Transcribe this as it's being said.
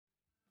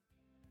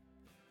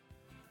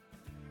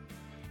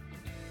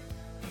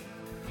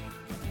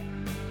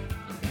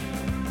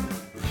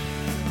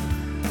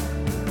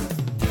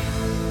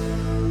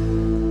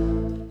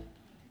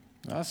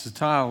That's the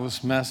title of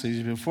this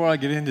message. Before I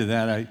get into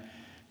that,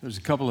 there's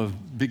a couple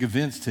of big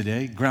events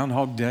today,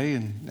 Groundhog Day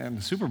and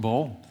the Super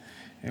Bowl.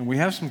 And we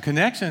have some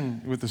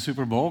connection with the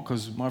Super Bowl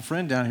because my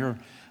friend down here,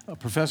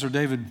 Professor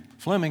David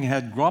Fleming,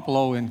 had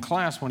Garoppolo in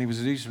class when he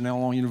was at Eastern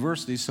Illinois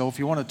University. So if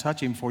you want to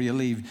touch him before you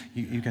leave,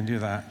 you can do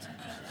that.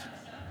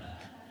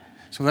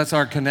 So that's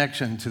our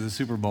connection to the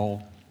Super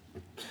Bowl.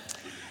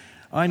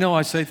 I know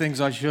I say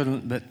things I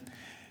shouldn't, but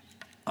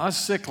I was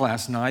sick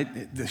last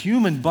night. The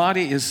human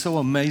body is so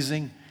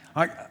amazing.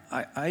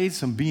 I ate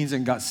some beans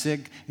and got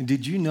sick. And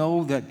did you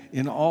know that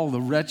in all the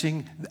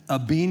retching, a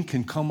bean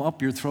can come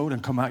up your throat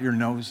and come out your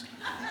nose?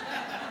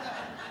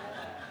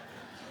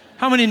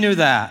 How many knew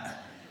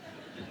that?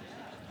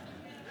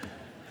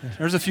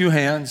 There's a few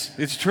hands.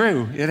 It's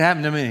true. It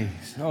happened to me.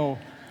 So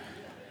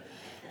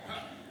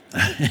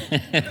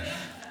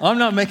I'm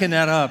not making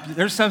that up.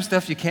 There's some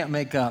stuff you can't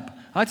make up.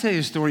 I'll tell you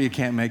a story you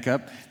can't make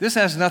up. This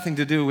has nothing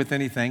to do with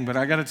anything, but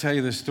I got to tell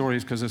you this story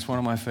because it's one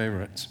of my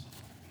favorites.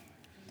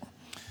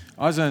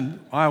 I was in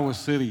Iowa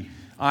City,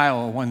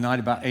 Iowa, one night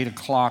about 8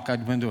 o'clock.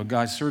 I'd been to a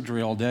guy's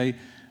surgery all day,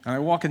 and I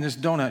walk in this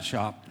donut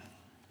shop.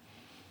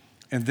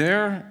 And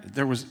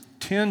there was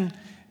 10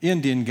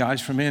 Indian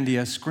guys from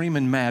India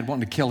screaming mad,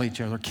 wanting to kill each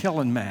other,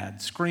 killing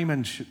mad,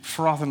 screaming,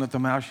 frothing at the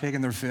mouth,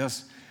 shaking their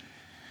fists.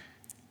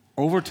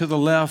 Over to the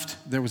left,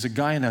 there was a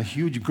guy in a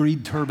huge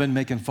greed turban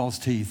making false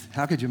teeth.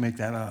 How could you make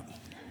that up?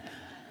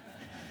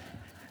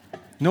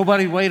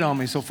 Nobody waited on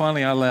me, so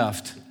finally I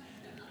left.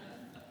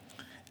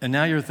 And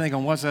now you're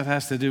thinking, what's that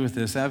has to do with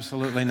this?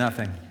 Absolutely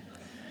nothing.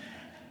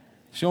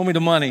 Show me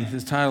the money,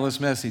 this title of this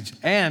message.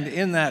 And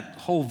in that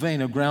whole vein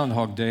of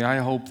Groundhog Day, I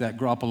hope that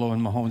Garoppolo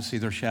and Mahomes see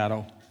their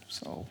shadow.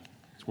 So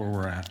that's where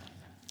we're at.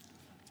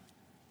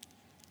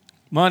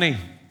 Money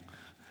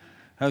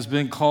has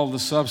been called the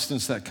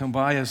substance that can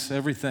buy us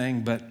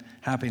everything but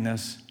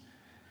happiness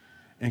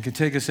and can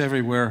take us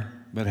everywhere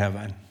but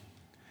heaven.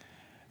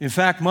 In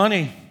fact,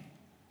 money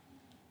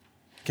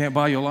can't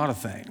buy you a lot of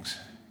things.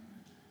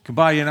 It can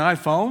buy you an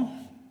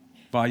iPhone,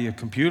 buy you a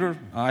computer,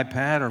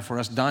 iPad, or for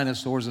us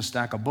dinosaurs, a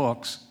stack of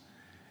books.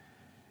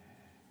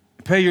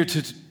 Pay your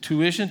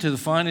tuition to the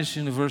finest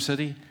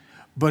university,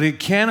 but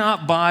it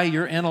cannot buy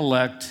your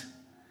intellect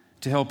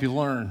to help you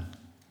learn.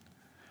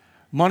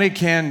 Money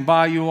can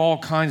buy you all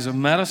kinds of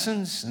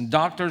medicines and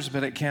doctors,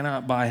 but it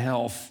cannot buy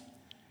health.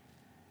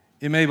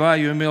 It may buy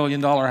you $1 million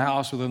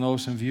house with an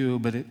ocean view,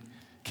 but it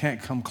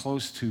can't come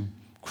close to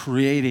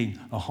creating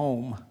a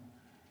home.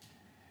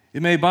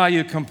 It may buy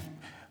you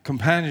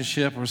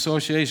companionship or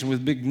association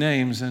with big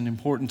names and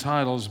important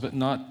titles, but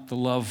not the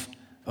love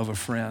of a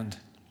friend.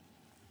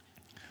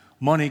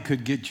 Money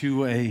could get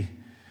you a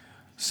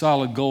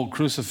solid gold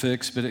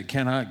crucifix, but it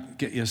cannot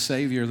get you a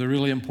savior. The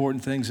really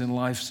important things in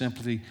life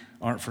simply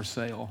aren't for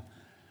sale.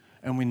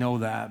 And we know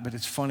that, but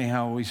it's funny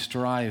how we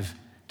strive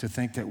to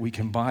think that we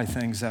can buy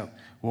things that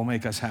will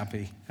make us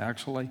happy,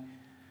 actually.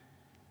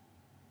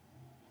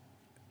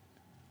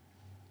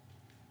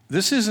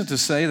 This isn't to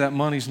say that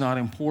money's not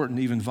important,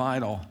 even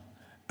vital,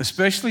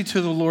 especially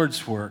to the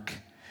Lord's work.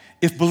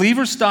 If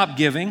believers stopped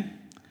giving,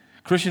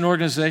 Christian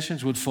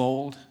organizations would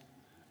fold,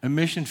 and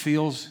mission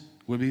fields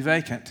would be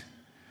vacant.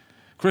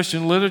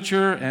 Christian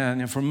literature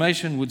and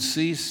information would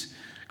cease.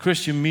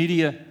 Christian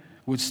media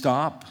would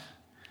stop.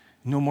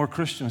 No more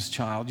Christmas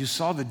child. You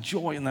saw the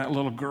joy in that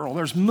little girl.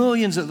 There's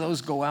millions of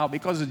those go out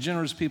because of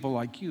generous people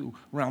like you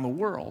around the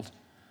world.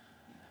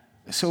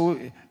 So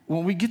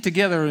when we get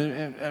together,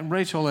 and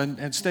Rachel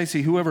and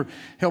Stacy, whoever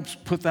helps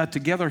put that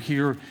together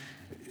here,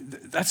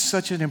 that's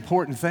such an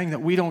important thing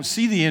that we don't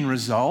see the end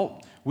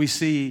result. We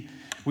see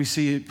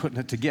it putting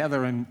it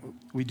together, and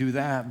we do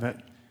that.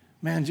 But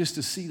man, just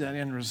to see that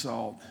end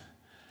result.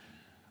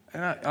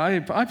 And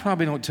I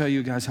probably don't tell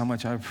you guys how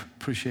much I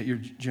appreciate your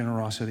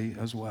generosity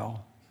as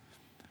well.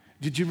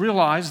 Did you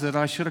realize that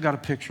I should have got a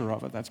picture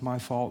of it? That's my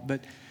fault.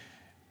 But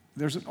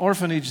there's an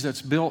orphanage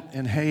that's built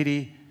in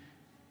Haiti,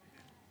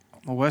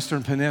 on the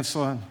Western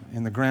Peninsula,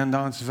 in the Grand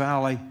Anse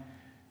Valley,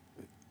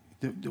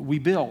 that we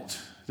built,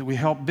 that we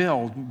helped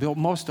built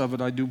most of it,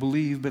 I do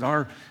believe.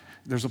 But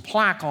there's a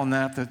plaque on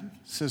that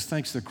says,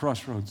 thanks to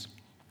Crossroads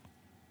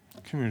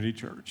Community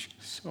Church.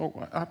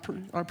 So I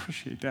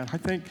appreciate that.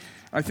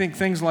 I think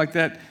things like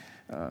that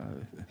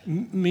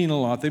mean a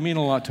lot. They mean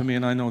a lot to me,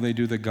 and I know they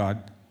do to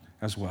God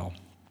as well.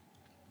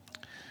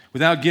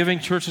 Without giving,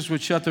 churches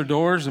would shut their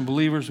doors, and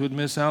believers would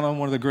miss out on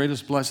one of the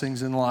greatest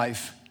blessings in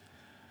life,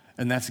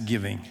 and that's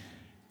giving.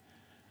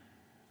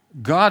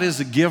 God is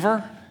a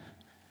giver.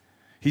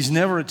 He's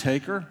never a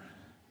taker.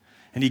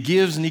 And he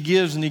gives and he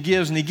gives and he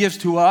gives and he gives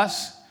to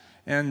us.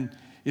 And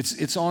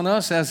it's on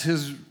us as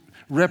his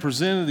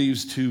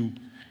representatives to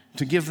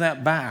give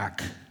that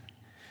back.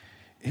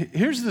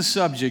 Here's the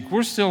subject.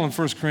 We're still in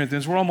 1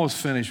 Corinthians. We're almost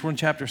finished. We're in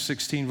chapter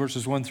 16,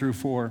 verses 1 through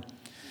 4.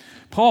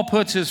 Paul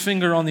puts his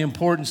finger on the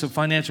importance of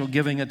financial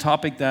giving, a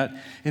topic that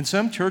in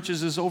some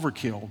churches is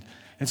overkill.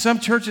 In some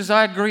churches,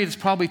 I agree, it's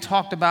probably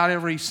talked about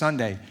every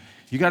Sunday.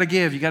 You got to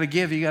give, you got to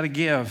give, you got to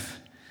give.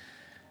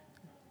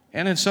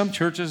 And in some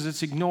churches,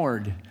 it's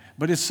ignored.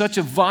 But it's such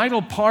a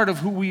vital part of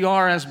who we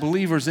are as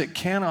believers, it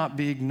cannot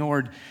be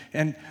ignored.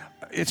 And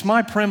it's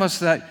my premise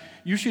that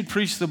you should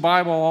preach the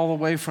Bible all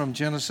the way from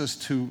Genesis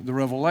to the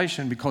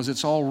Revelation because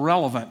it's all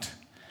relevant.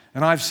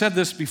 And I've said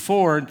this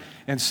before,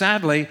 and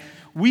sadly,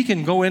 we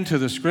can go into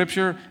the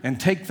Scripture and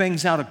take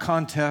things out of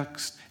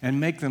context and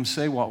make them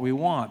say what we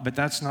want, but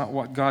that's not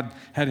what God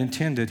had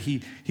intended.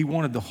 He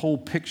wanted the whole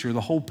picture,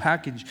 the whole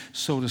package,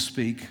 so to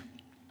speak.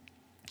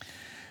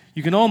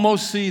 You can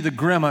almost see the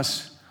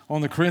grimace on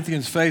the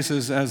Corinthians'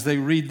 faces as they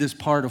read this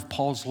part of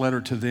Paul's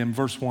letter to them.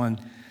 Verse 1,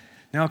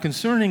 now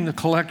concerning the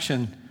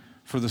collection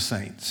for the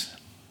saints.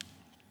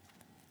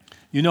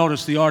 You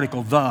notice the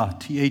article, the,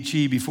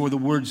 T-H-E, before the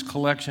words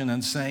collection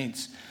and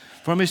saints.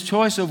 From his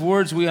choice of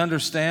words, we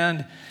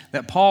understand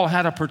that Paul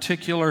had a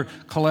particular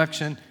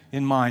collection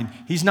in mind.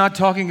 He's not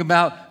talking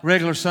about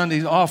regular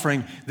Sunday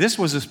offering. This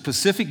was a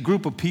specific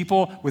group of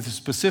people with a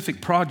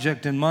specific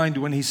project in mind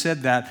when he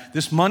said that.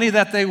 This money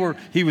that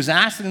he was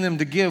asking them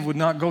to give would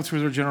not go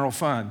through their general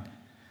fund,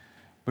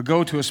 but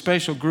go to a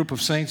special group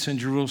of saints in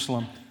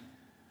Jerusalem.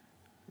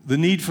 The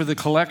need for the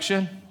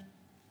collection.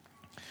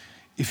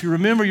 If you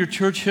remember your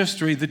church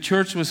history, the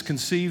church was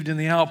conceived in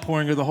the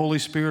outpouring of the Holy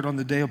Spirit on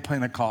the day of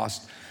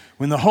Pentecost.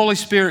 When the Holy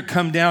Spirit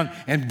come down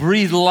and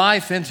breathed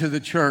life into the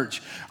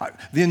church.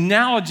 The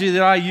analogy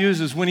that I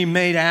use is when he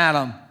made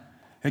Adam.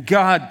 And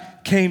God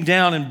came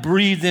down and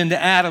breathed into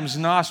Adam's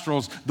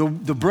nostrils the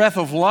breath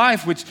of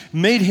life which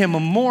made him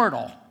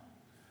immortal.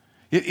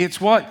 It's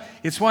what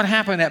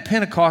happened at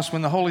Pentecost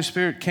when the Holy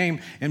Spirit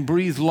came and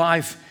breathed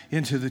life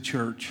into the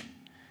church.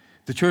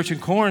 The church in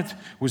Corinth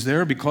was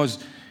there because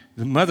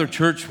the mother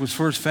church was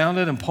first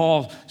founded and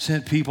Paul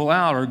sent people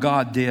out, or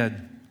God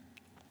did.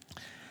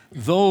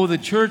 Though the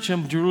church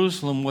in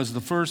Jerusalem was the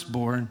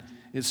firstborn,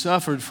 it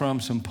suffered from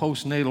some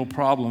postnatal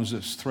problems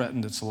that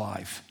threatened its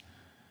life.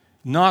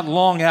 Not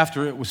long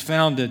after it was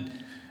founded,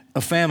 a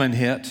famine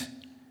hit,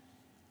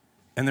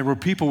 and there were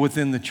people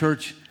within the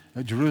church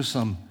at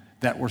Jerusalem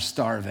that were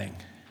starving.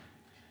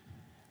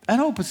 That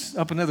opens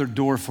up another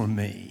door for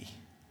me.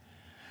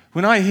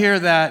 When I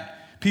hear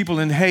that people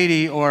in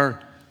Haiti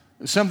or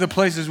some of the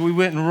places we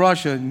went in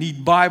Russia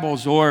need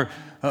Bibles, or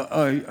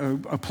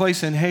a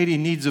place in Haiti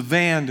needs a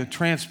van to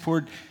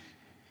transport,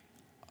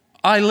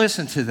 I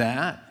listen to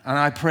that and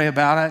I pray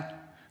about it,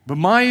 but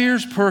my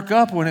ears perk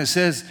up when it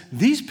says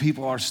these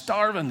people are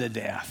starving to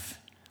death.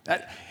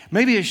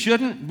 Maybe it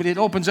shouldn't, but it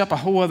opens up a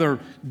whole other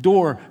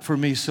door for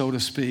me, so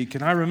to speak.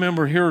 And I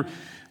remember here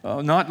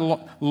not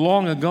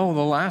long ago,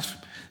 the last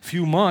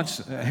few months,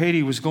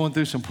 Haiti was going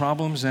through some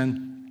problems,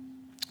 and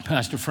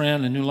Pastor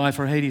Fran and New Life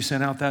for Haiti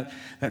sent out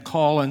that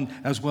call, and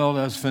as well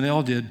as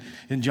Fennell did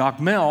in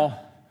Jacmel,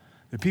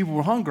 the people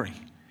were hungry.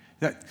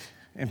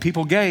 And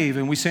people gave,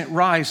 and we sent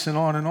rice and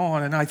on,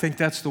 and I think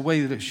that's the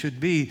way that it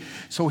should be.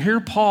 So here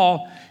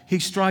Paul, he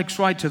strikes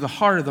right to the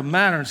heart of the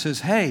matter and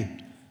says, hey,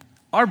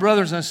 our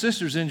brothers and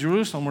sisters in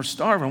Jerusalem were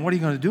starving. What are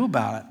you going to do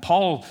about it?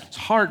 Paul's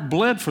heart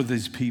bled for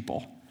these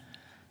people.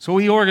 So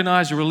he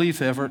organized a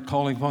relief effort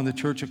calling upon the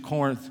church at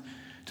Corinth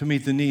to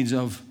meet the needs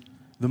of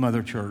the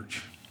mother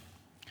church.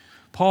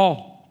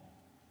 Paul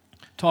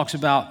talks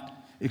about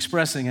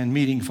expressing and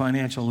meeting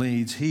financial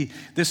needs.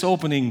 This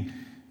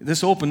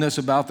openness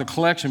about the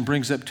collection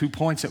brings up 2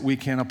 points that we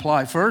can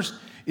apply. First,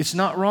 it's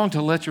not wrong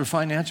to let your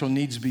financial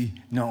needs be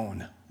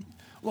known.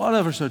 A lot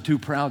of us are too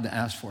proud to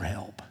ask for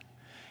help.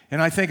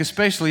 And I think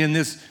especially in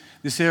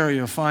this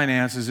area of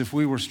finances, if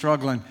we were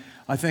struggling,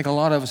 I think a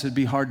lot of us would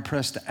be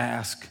hard-pressed to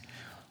ask.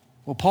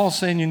 Well, Paul's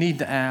saying you need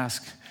to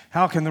ask.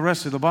 How can the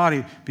rest of the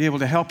body be able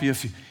to help you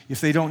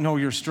if they don't know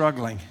you're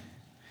struggling?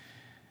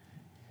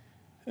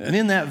 And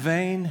in that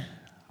vein,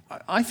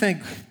 I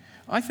think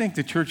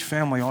the church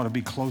family ought to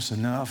be close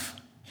enough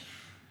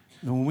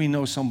that when we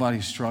know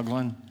somebody's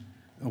struggling,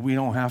 we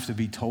don't have to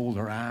be told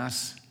or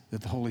asked,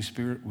 that the Holy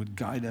Spirit would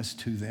guide us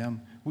to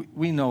them.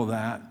 We know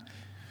that.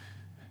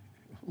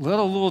 Let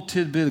a little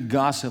tidbit of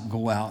gossip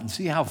go out and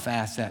see how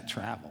fast that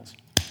travels.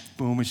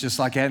 Boom, it's just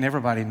like that, and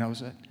everybody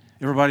knows it.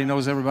 Everybody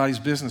knows everybody's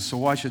business, so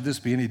why should this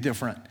be any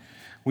different?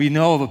 We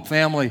know of a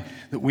family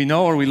that we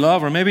know or we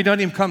love, or maybe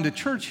don't even come to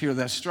church here,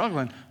 that's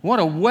struggling. What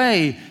a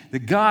way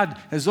that God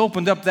has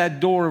opened up that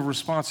door of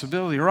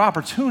responsibility or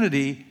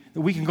opportunity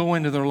that we can go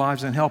into their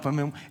lives and help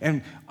them.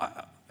 And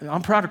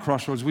I'm proud of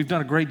Crossroads. We've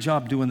done a great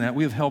job doing that.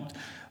 We have helped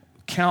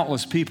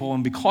countless people,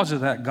 and because of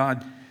that,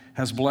 God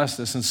has blessed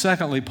us. And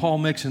secondly, Paul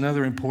makes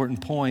another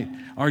important point.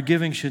 Our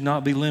giving should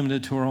not be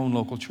limited to our own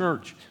local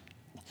church.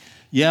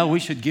 Yeah, we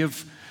should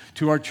give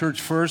to our church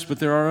first, but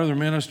there are other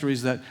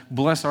ministries that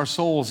bless our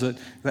souls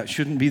that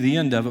shouldn't be the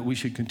end of it. We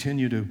should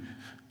continue to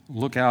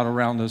look out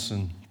around us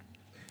and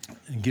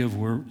give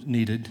where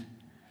needed.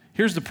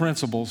 Here's the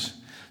principles.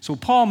 So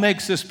Paul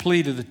makes this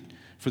plea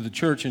for the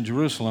church in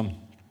Jerusalem.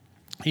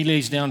 He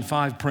lays down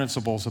 5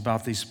 principles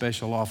about these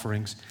special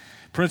offerings,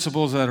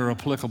 principles that are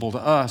applicable to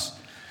us.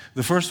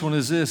 The first one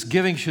is this: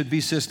 giving should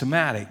be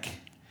systematic.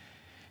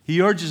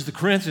 He urges the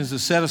Corinthians to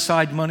set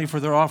aside money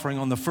for their offering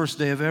on the first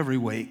day of every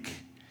week.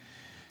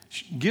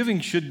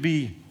 Giving should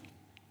be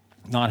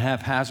not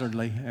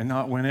haphazardly and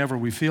not whenever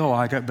we feel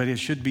like it, but it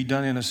should be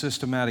done in a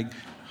systematic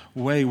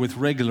way with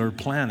regular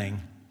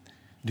planning.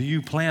 Do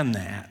you plan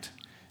that?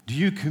 Do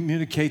you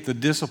communicate the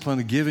discipline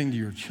of giving to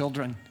your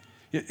children?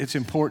 It's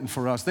important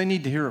for us. They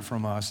need to hear it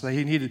from us.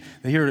 They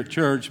hear it at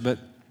church, but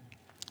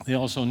they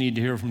also need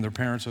to hear it from their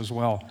parents as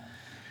well.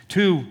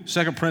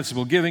 Second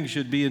principle, giving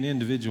should be an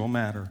individual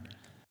matter.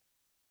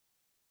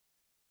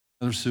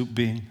 Another soup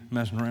bean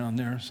messing around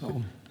there,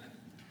 so...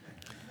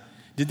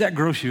 Did that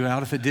gross you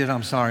out? If it did,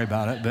 I'm sorry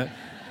about it, but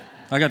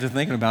I got to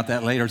thinking about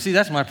that later. See,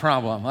 that's my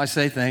problem. I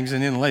say things,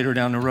 and then later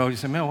down the road, you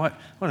say, man, what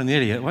an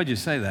idiot. Why'd you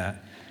say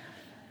that?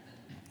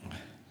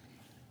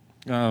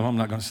 I'm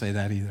not going to say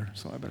that either,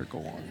 so I better go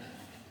on.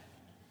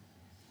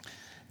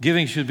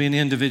 Giving should be an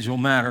individual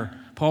matter.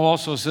 Paul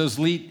also says,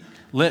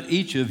 let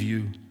each of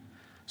you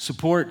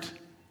support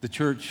the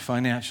church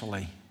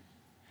financially.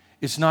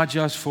 It's not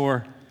just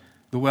for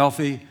the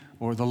wealthy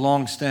or the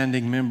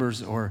long-standing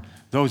members or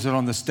those that are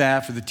on the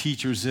staff or the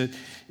teachers.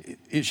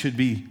 It should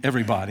be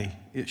everybody.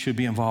 It should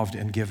be involved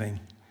in giving.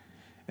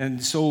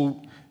 And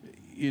so,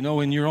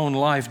 in your own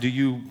life, do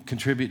you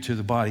contribute to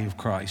the body of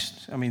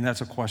Christ? I mean,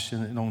 that's a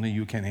question that only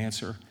you can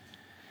answer.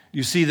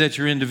 You see that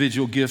your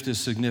individual gift is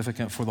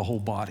significant for the whole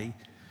body.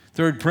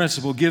 Third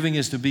principle, giving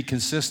is to be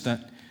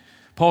consistent.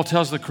 Paul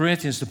tells the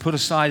Corinthians to put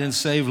aside and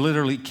save,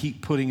 literally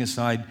keep putting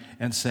aside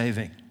and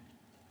saving.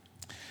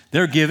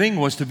 Their giving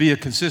was to be a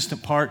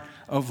consistent part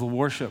of the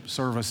worship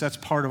service. That's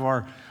part of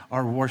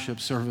our worship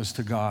service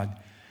to God.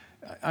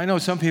 I know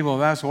some people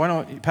have asked, well, why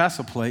don't you pass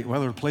the plate?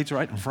 Well, the plate's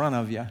right in front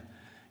of you.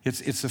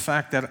 It's the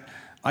fact that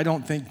I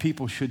don't think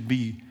people should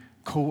be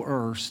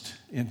coerced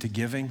into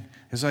giving.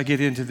 As I get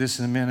into this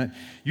in a minute,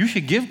 you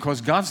should give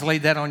because God's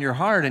laid that on your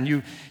heart, and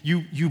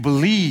you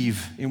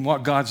believe in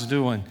what God's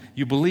doing.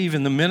 You believe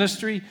in the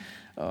ministry,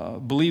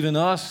 believe in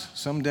us.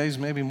 Some days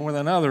maybe more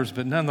than others,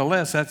 but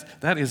nonetheless,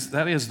 that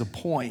is the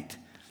point.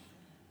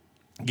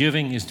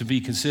 Giving is to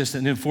be consistent.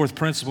 And then fourth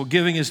principle,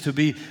 giving is to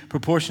be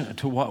proportionate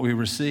to what we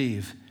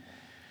receive.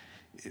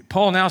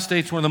 Paul now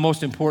states one of the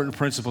most important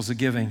principles of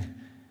giving.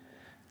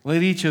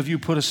 Let each of you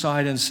put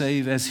aside and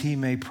save as he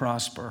may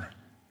prosper.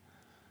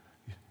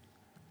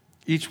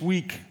 Each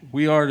week,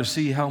 we are to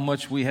see how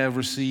much we have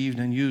received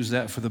and use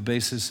that for the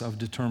basis of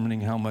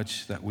determining how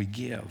much that we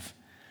give.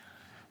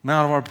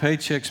 Amount of our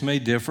paychecks may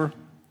differ,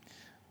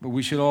 but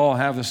we should all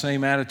have the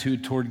same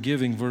attitude toward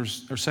giving.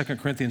 2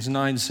 Corinthians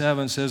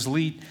 9:7 says,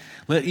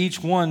 let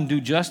each one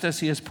do just as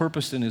he has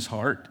purposed in his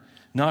heart,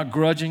 not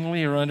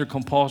grudgingly or under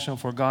compulsion,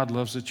 for God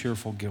loves a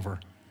cheerful giver.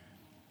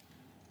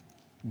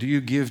 Do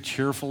you give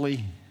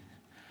cheerfully?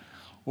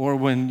 Or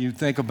when you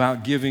think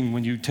about giving,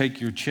 when you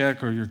take your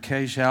check or your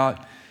cash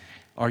out,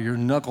 are your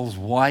knuckles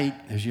white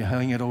as you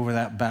hang it over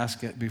that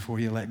basket before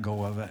you let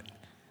go of it?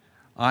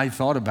 I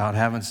thought about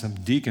having some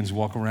deacons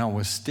walk around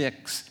with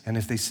sticks, and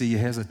if they see you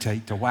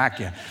hesitate, to whack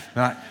you.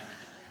 I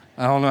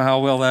don't know how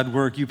well that'd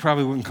work. You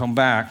probably wouldn't come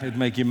back. It'd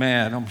make you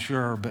mad, I'm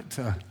sure. But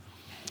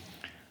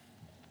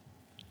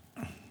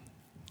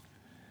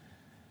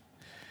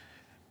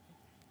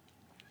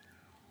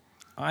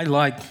I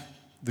like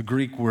the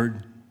Greek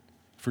word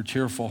for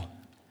cheerful.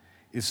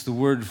 It's the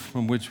word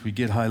from which we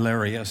get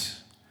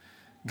hilarious.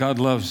 God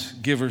loves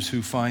givers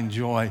who find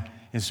joy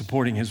in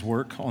supporting his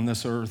work on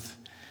this earth.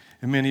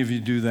 And many of you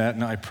do that,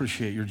 and I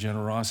appreciate your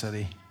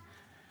generosity.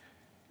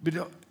 But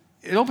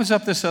it opens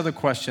up this other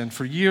question.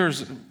 For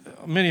years,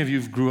 many of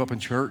you grew up in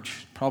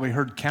church, probably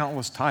heard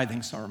countless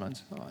tithing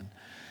sermons on.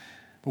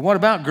 But what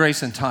about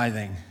grace and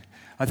tithing?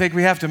 I think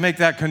we have to make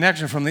that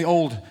connection from the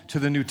Old to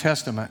the New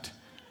Testament.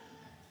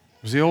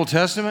 It was the Old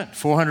Testament,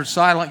 400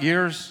 silent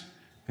years,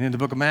 and in the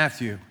book of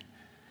Matthew,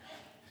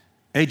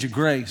 age of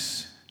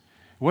grace.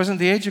 It wasn't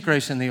the age of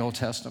grace in the Old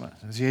Testament.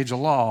 It was the age of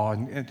law,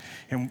 and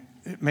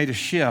it made a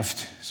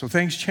shift. So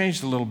things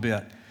changed a little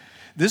bit.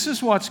 This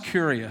is what's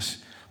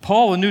curious.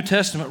 Paul, a New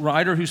Testament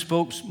writer who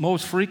spoke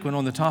most frequent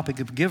on the topic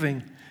of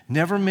giving,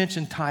 never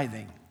mentioned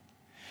tithing.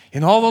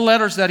 In all the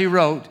letters that he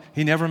wrote,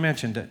 he never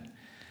mentioned it.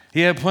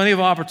 He had plenty of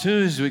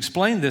opportunities to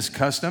explain this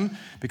custom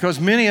because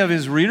many of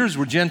his readers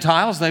were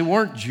Gentiles. They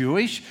weren't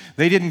Jewish.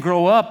 They didn't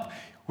grow up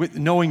with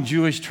knowing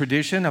Jewish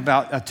tradition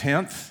about a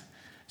tenth.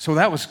 So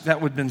that would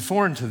have been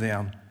foreign to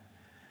them.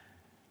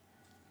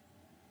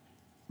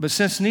 But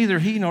since neither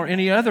he nor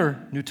any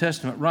other New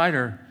Testament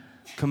writer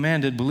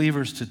commanded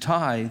believers to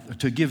tithe,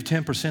 to give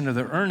 10% of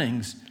their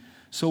earnings,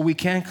 so we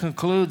can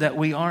conclude that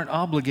we aren't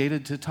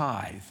obligated to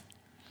tithe.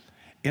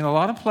 In a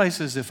lot of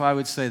places, if I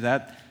would say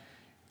that,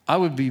 I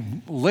would be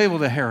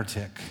labeled a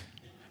heretic.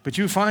 But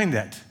you find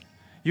it.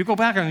 You go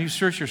back and you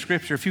search your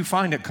scripture. If you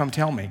find it, come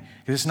tell me,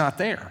 because it's not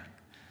there.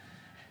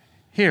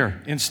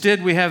 Here,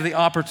 instead, we have the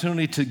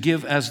opportunity to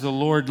give as the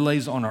Lord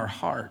lays on our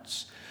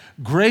hearts.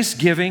 Grace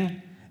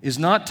giving is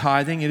not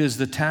tithing. It is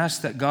the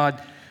task that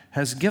God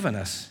has given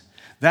us.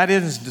 That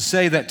isn't to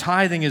say that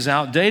tithing is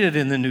outdated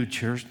in the New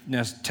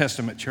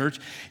Testament church.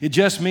 It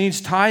just means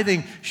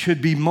tithing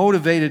should be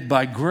motivated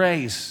by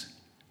grace,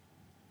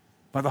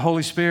 by the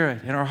Holy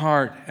Spirit in our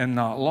heart, and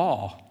not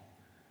law.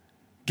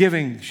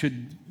 Giving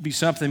should be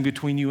something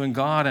between you and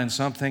God and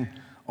something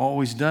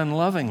always done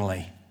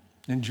lovingly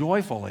and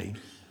joyfully.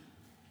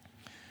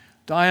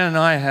 Diane and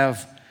I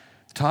have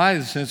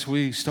tithed since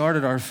we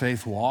started our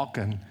faith walk,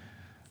 and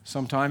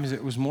sometimes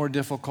it was more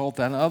difficult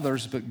than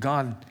others, but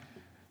God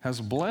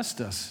has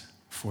blessed us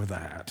for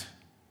that.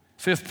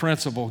 Fifth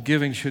principle,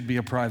 giving should be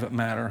a private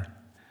matter.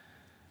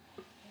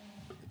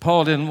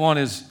 Paul didn't want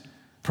his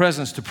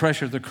presence to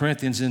pressure the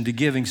Corinthians into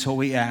giving, so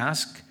he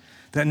asked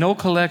that no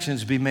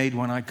collections be made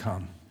when I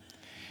come.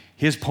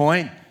 His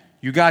point,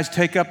 you guys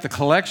take up the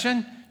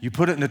collection, you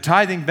put it in a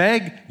tithing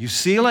bag, you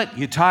seal it,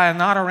 you tie a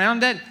knot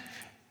around it.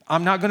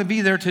 I'm not going to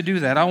be there to do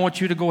that. I want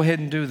you to go ahead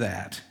and do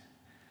that.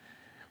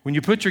 When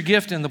you put your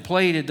gift in the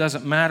plate, it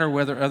doesn't matter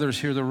whether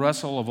others hear the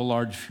rustle of a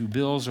large few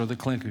bills or the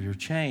clink of your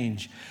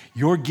change.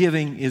 Your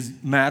giving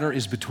matter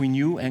is between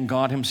you and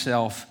God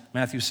himself.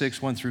 Matthew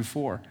 6, 1 through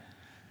 4.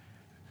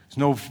 There's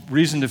no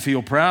reason to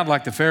feel proud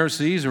like the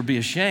Pharisees or be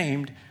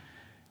ashamed.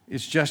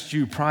 It's just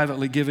you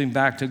privately giving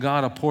back to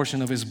God a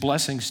portion of his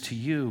blessings to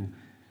you.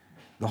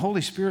 The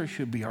Holy Spirit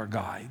should be our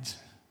guides.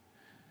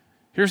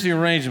 Here's the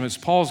arrangements.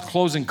 Paul's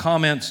closing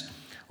comments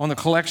on the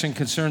collection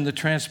concern the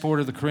transport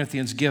of the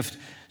Corinthians' gift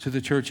to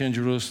the church in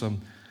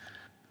Jerusalem.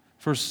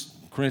 1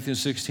 Corinthians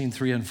 16,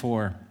 3 and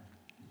 4.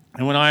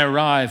 And when I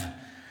arrive,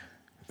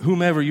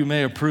 whomever you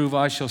may approve,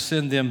 I shall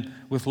send them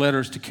with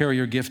letters to carry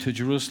your gift to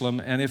Jerusalem.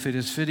 And if it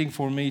is fitting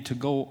for me to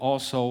go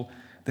also,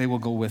 they will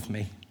go with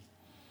me.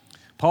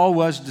 Paul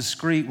was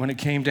discreet when it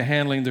came to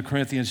handling the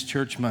Corinthians'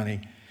 church money.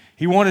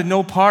 He wanted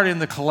no part in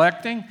the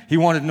collecting. He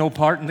wanted no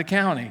part in the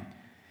counting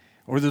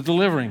or the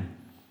delivering.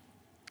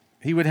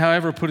 He would,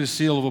 however, put his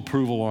seal of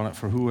approval on it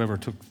for whoever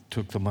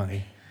took the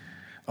money.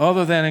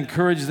 Other than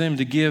encourage them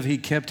to give, he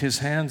kept his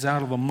hands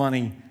out of the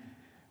money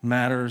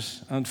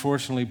matters.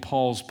 Unfortunately,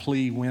 Paul's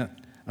plea went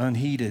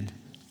unheeded,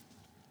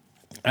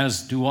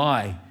 as do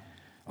I.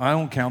 I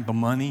don't count the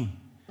money.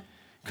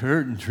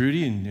 Kurt and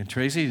Trudy and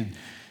Tracy,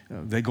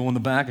 they go in the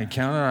back and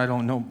count it. I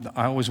don't know.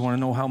 I always want to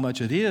know how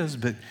much it is,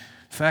 but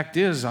fact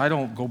is, I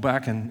don't go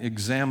back and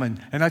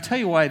examine. And I tell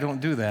you why I don't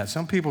do that.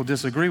 Some people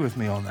disagree with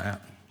me on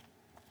that.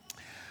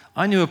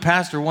 I knew a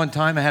pastor one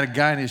time that had a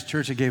guy in his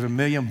church that gave $1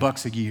 million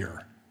a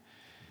year.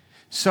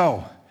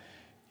 So,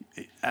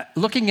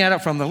 looking at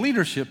it from the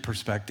leadership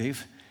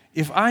perspective,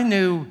 if I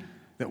knew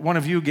that one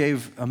of you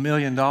gave $1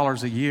 million a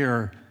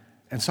year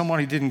and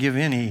somebody didn't give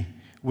any,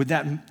 would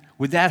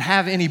that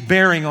have any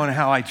bearing on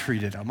how I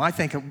treated them? I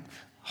think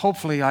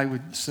hopefully I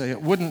would say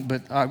it wouldn't,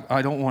 but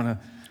I don't want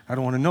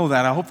to know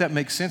that. I hope that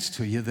makes sense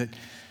to you, that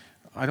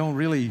I don't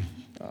really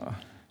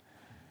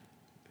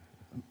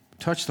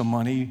touch the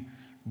money,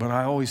 but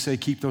I always say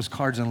keep those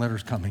cards and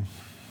letters coming.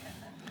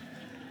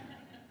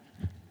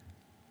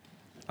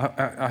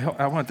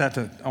 I want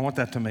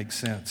that to make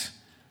sense.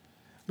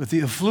 But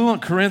the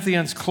affluent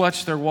Corinthians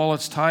clutched their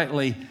wallets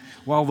tightly,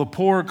 while the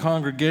poor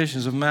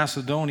congregations of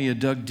Macedonia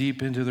dug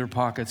deep into their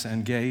pockets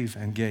and gave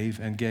and gave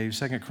and gave.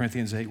 2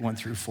 Corinthians 8, 1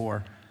 through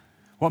 4.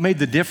 What made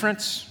the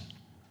difference?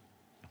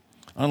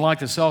 Unlike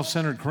the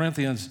self-centered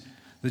Corinthians,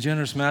 the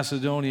generous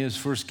Macedonians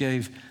first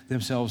gave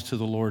themselves to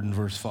the Lord in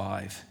verse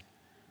 5.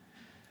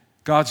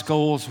 God's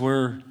goals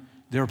were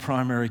their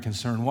primary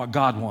concern, what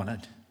God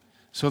wanted.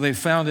 So they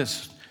found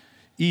it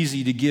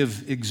easy to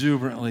give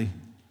exuberantly.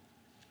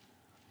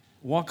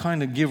 What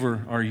kind of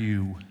giver are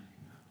you?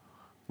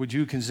 Would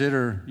you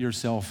consider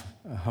yourself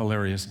a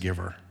hilarious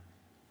giver?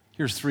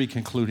 Here's 3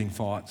 concluding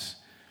thoughts.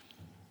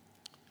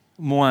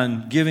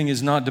 1, giving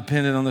is not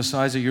dependent on the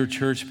size of your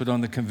church, but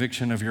on the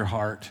conviction of your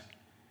heart.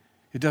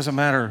 It doesn't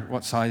matter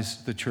what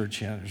size the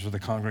church is or the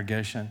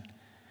congregation.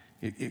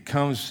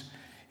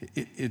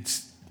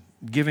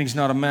 Giving's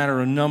not a matter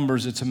of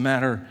numbers, it's a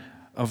matter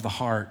of the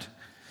heart.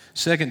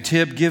 Second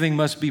tip, giving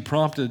must be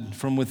prompted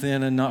from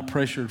within and not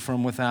pressured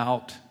from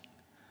without.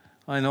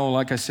 I know,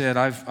 like I said,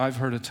 I've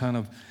heard a ton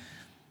of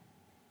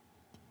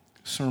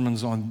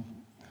sermons on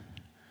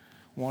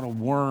what a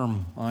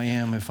worm I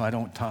am if I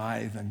don't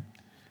tithe and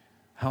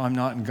how I'm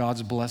not in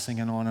God's blessing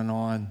and on and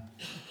on.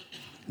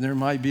 There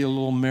might be a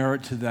little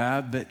merit to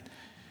that, but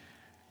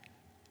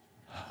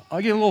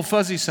I get a little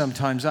fuzzy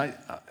sometimes. I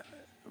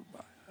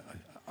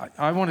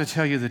want to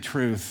tell you the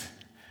truth.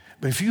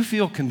 But if you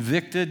feel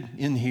convicted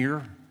in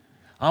here,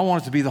 I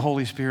want it to be the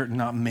Holy Spirit and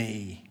not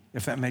me,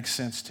 if that makes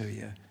sense to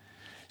you.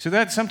 So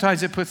that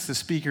sometimes it puts the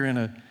speaker in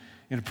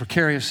a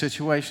precarious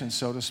situation,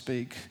 so to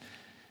speak.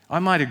 I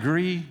might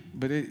agree,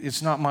 but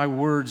it's not my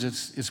words,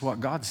 it's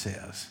what God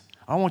says.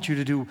 I want you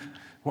to do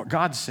what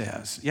God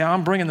says. Yeah,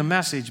 I'm bringing the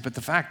message, but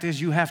the fact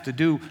is you have to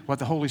do what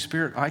the Holy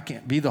Spirit, I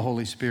can't be the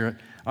Holy Spirit.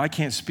 I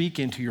can't speak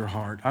into your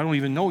heart. I don't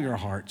even know your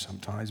heart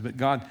sometimes, but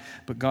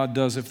God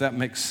does, if that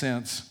makes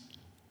sense.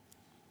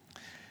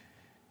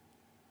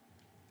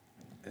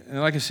 And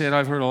like I said,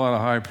 I've heard a lot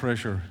of high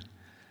pressure.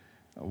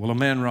 Will a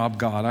man rob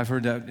God? I've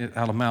heard that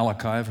out of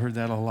Malachi. I've heard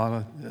that a lot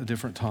of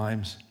different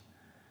times.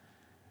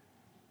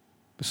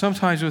 But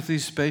sometimes with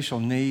these spatial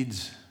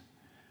needs,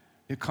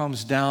 it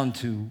comes down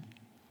to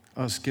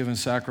us giving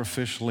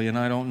sacrificially, and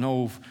I don't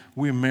know if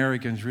we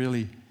Americans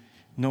really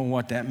know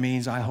what that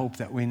means. I hope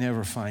that we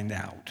never find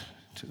out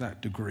to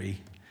that degree.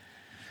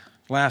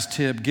 Last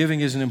tip, giving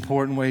is an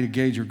important way to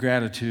gauge your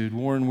gratitude.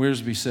 Warren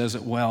Wiersbe says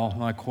it well,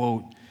 and I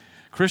quote,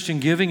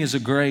 Christian giving is a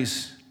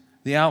grace,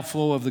 the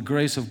outflow of the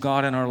grace of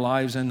God in our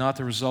lives and not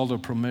the result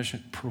of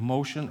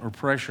promotion or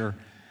pressure.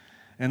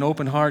 An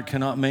open heart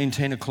cannot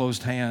maintain a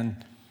closed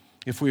hand.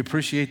 If we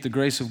appreciate the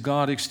grace of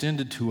God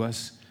extended to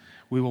us,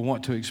 we will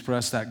want to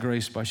express that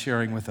grace by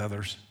sharing with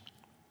others.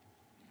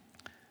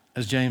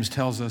 As James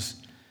tells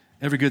us,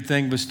 every good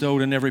thing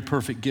bestowed and every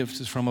perfect gift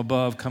is from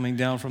above, coming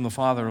down from the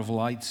Father of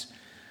lights,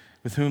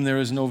 with whom there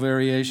is no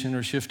variation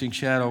or shifting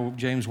shadow,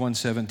 James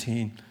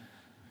 1:17.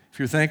 If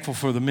you're thankful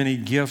for the many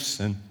gifts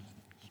and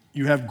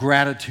you have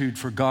gratitude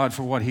for God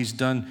for what He's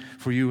done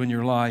for you in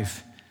your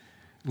life,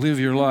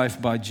 live your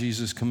life by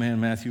Jesus' command,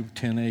 Matthew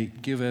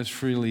 10:8. Give as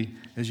freely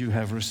as you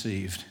have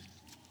received.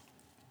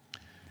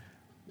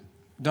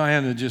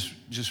 Diana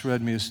just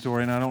read me a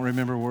story, and I don't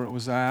remember where it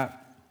was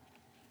at.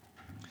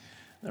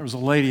 There was a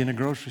lady in a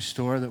grocery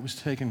store that was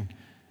taking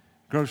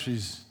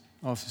groceries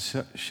off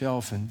the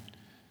shelf and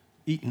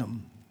eating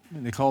them.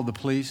 And they called the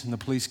police, and the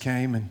police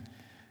came, and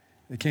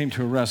they came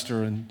to arrest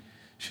her, and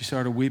she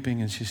started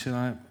weeping, and she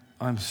said,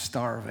 I'm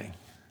starving.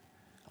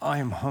 I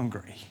am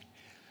hungry.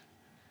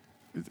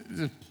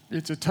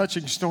 It's a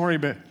touching story,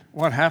 but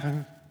what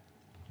happened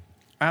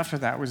after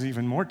that was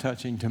even more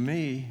touching to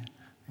me.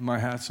 My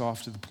hat's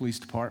off to the police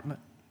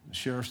department, the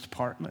sheriff's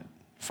department,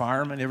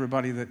 firemen,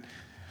 everybody that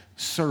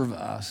serve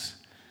us.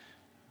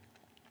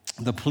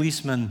 The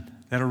policeman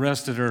that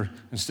arrested her,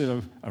 instead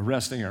of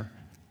arresting her,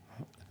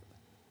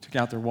 took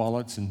out their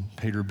wallets and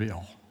paid her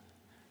bill.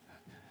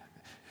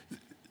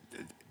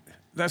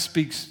 That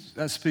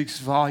speaks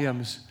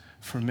volumes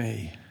for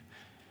me.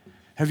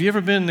 Have you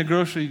ever been in the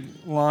grocery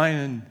line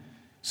and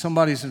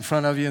somebody's in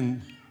front of you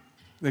and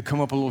they come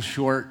up a little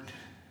short?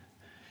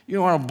 You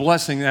know what a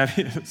blessing that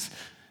is.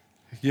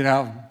 Get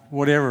out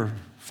whatever,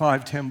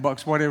 $5,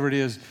 $10, whatever it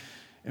is,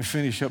 and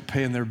finish up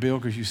paying their bill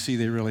because you see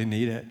they really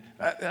need it.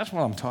 That's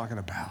what I'm talking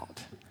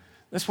about.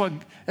 That's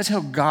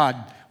how God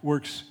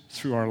works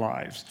through our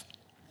lives.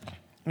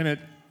 And it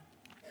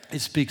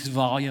speaks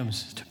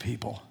volumes to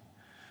people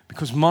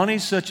because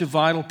money's such a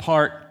vital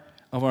part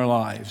of our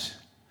lives.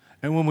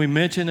 And when we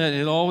mention it,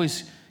 it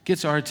always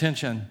gets our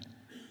attention.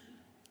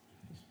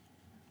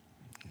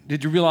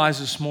 Did you realize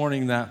this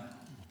morning that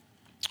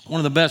one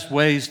of the best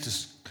ways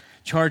to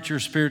chart your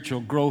spiritual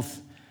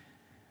growth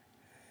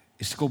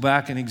is to go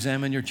back and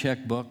examine your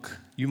checkbook?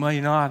 You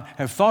may not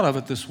have thought of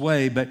it this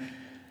way, but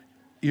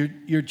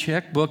your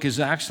checkbook is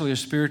actually a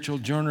spiritual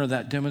journal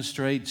that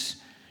demonstrates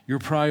your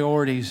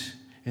priorities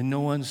in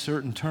no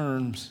uncertain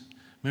terms.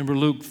 Remember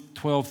Luke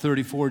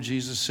 12:34,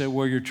 Jesus said,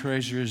 where your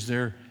treasure is,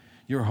 there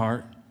your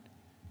heart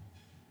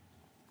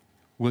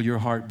will your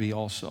heart be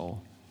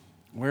also.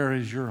 Where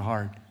is your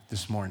heart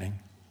this morning?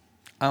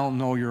 I don't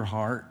know your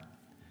heart.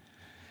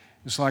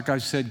 It's like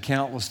I've said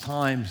countless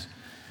times,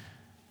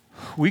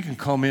 we can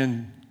come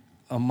in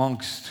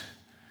amongst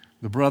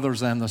the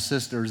brothers and the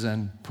sisters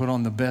and put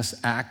on the best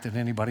act that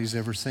anybody's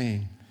ever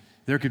seen.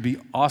 There could be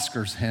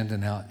Oscars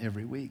handing out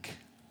every week.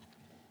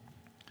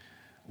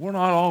 We're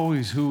not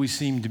always who we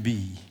seem to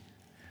be.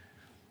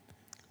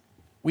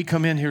 We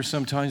come in here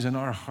sometimes and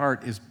our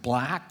heart is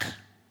black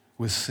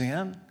with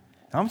sin.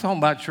 I'm talking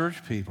about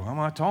church people. I'm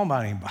not talking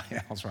about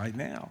anybody else right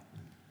now.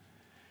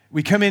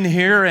 We come in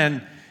here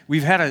and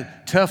we've had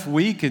a tough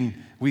week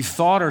and we've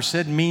thought or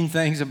said mean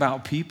things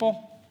about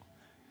people.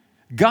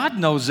 God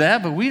knows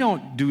that, but we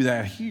don't do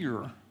that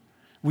here.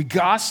 We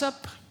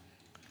gossip,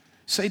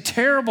 say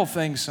terrible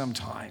things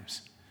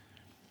sometimes.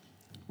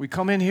 We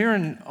come in here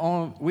and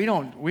we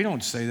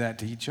don't say that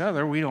to each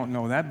other. We don't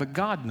know that, but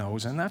God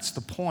knows, and that's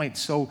the point.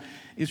 So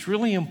it's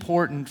really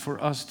important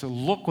for us to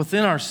look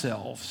within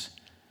ourselves.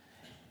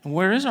 And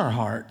where is our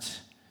heart?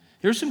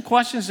 Here's some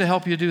questions to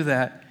help you do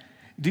that.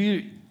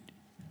 Do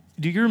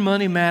your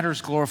money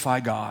matters glorify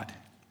God?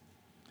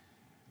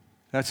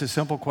 That's a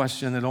simple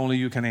question that only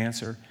you can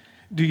answer.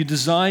 Do you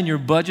design your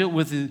budget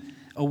with the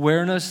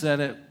awareness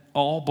that it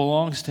all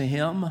belongs to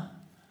Him?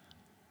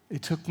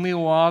 It took me a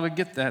while to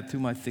get that through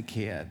my thick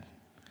head.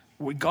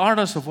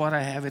 Regardless of what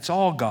I have, it's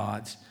all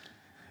God's.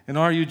 And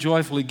are you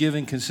joyfully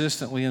giving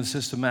consistently and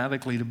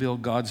systematically to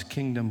build God's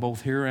kingdom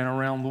both here and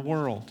around the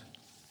world?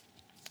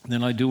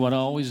 Then I do what I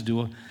always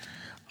do.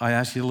 I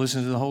ask you to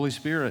listen to the Holy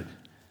Spirit.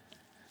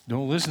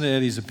 Don't listen to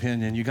Eddie's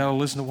opinion. You got to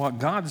listen to what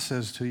God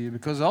says to you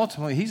because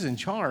ultimately He's in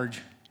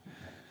charge.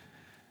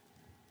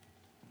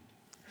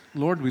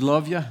 Lord, we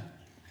love you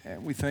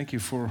and we thank you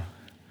for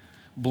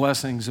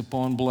blessings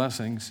upon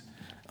blessings.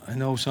 I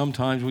know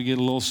sometimes we get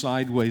a little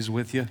sideways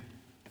with you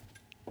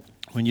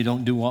when you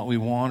don't do what we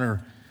want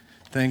or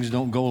things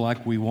don't go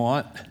like we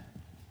want.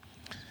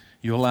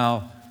 You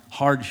allow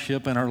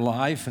hardship in our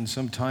life and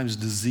sometimes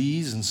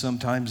disease and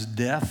sometimes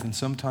death and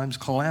sometimes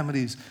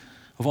calamities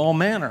of all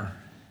manner.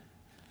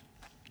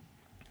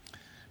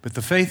 But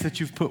the faith that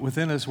you've put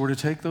within us, we're to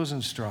take those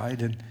in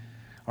stride, and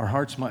our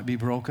hearts might be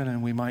broken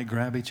and we might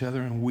grab each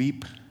other and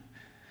weep.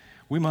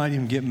 We might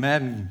even get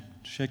mad and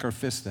shake our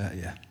fist at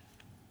you.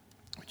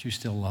 But you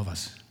still love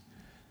us.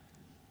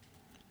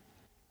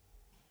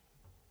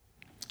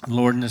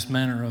 Lord, in this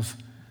manner of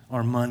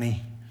our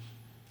money,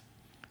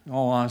 in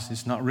all honesty,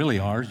 it's not really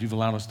ours. You've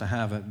allowed us to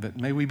have it, but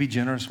may we be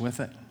generous with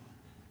it.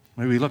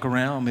 May we look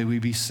around. May we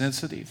be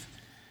sensitive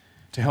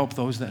to help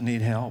those that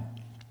need help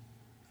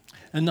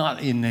and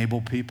not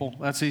enable people.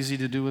 That's easy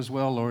to do as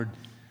well, Lord.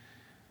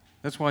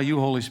 That's why you,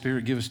 Holy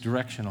Spirit, give us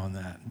direction on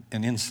that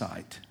and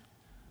insight.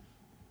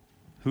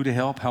 Who to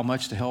help, how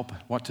much to help,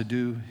 what to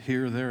do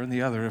here, there, and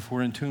the other. If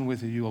we're in tune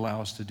with you, you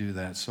allow us to do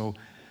that. So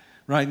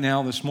right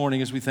now, this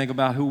morning, as we think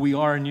about who we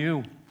are in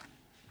you,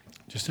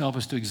 just help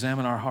us to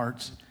examine our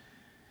hearts.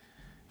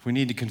 If we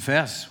need to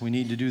confess, we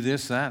need to do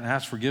this, that,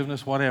 ask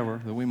forgiveness,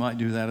 whatever, that we might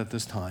do that at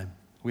this time.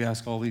 We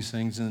ask all these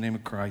things in the name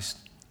of Christ.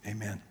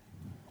 Amen.